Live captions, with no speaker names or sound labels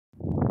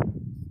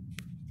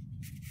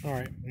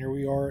Alright, here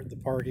we are at the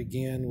park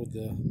again with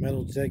the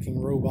metal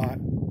detecting robot.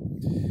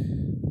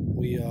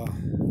 We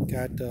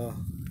got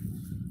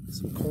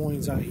some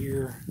coins out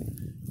here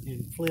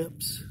in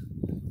flips.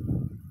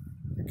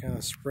 They're kind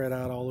of spread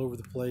out all over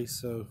the place,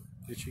 so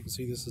as you can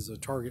see, this is a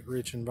target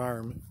rich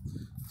environment.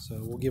 So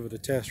we'll give it a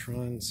test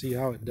run and see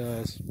how it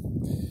does.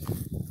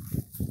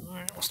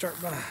 Alright, we'll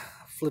start by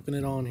flipping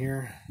it on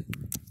here.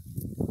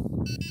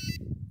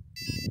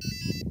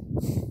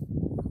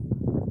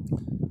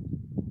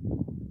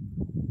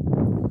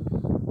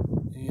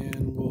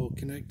 And we'll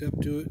connect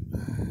up to it.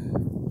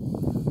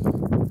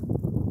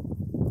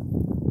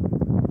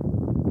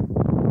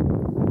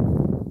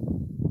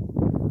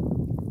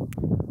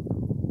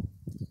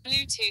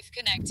 Bluetooth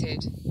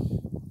connected.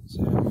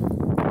 So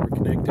we're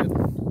connected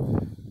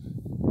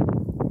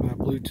by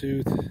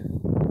Bluetooth.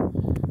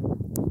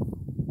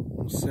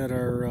 We'll set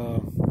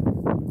our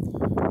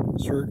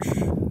search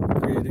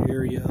grid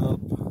area up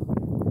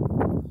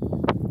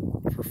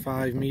for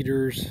 5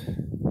 meters.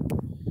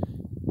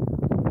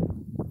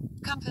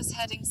 Compass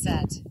heading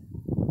set.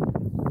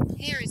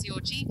 Here is your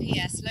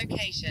GPS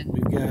location.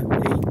 We've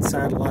got 8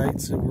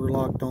 satellites that we're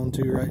locked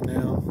onto right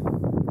now.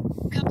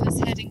 Compass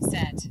heading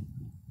set.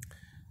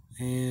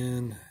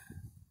 And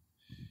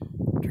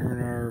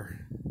turn our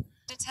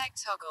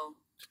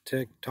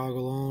Detect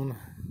toggle on,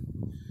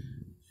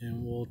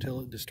 and we'll tell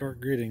it to start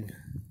gridding.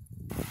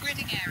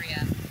 gridding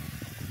area.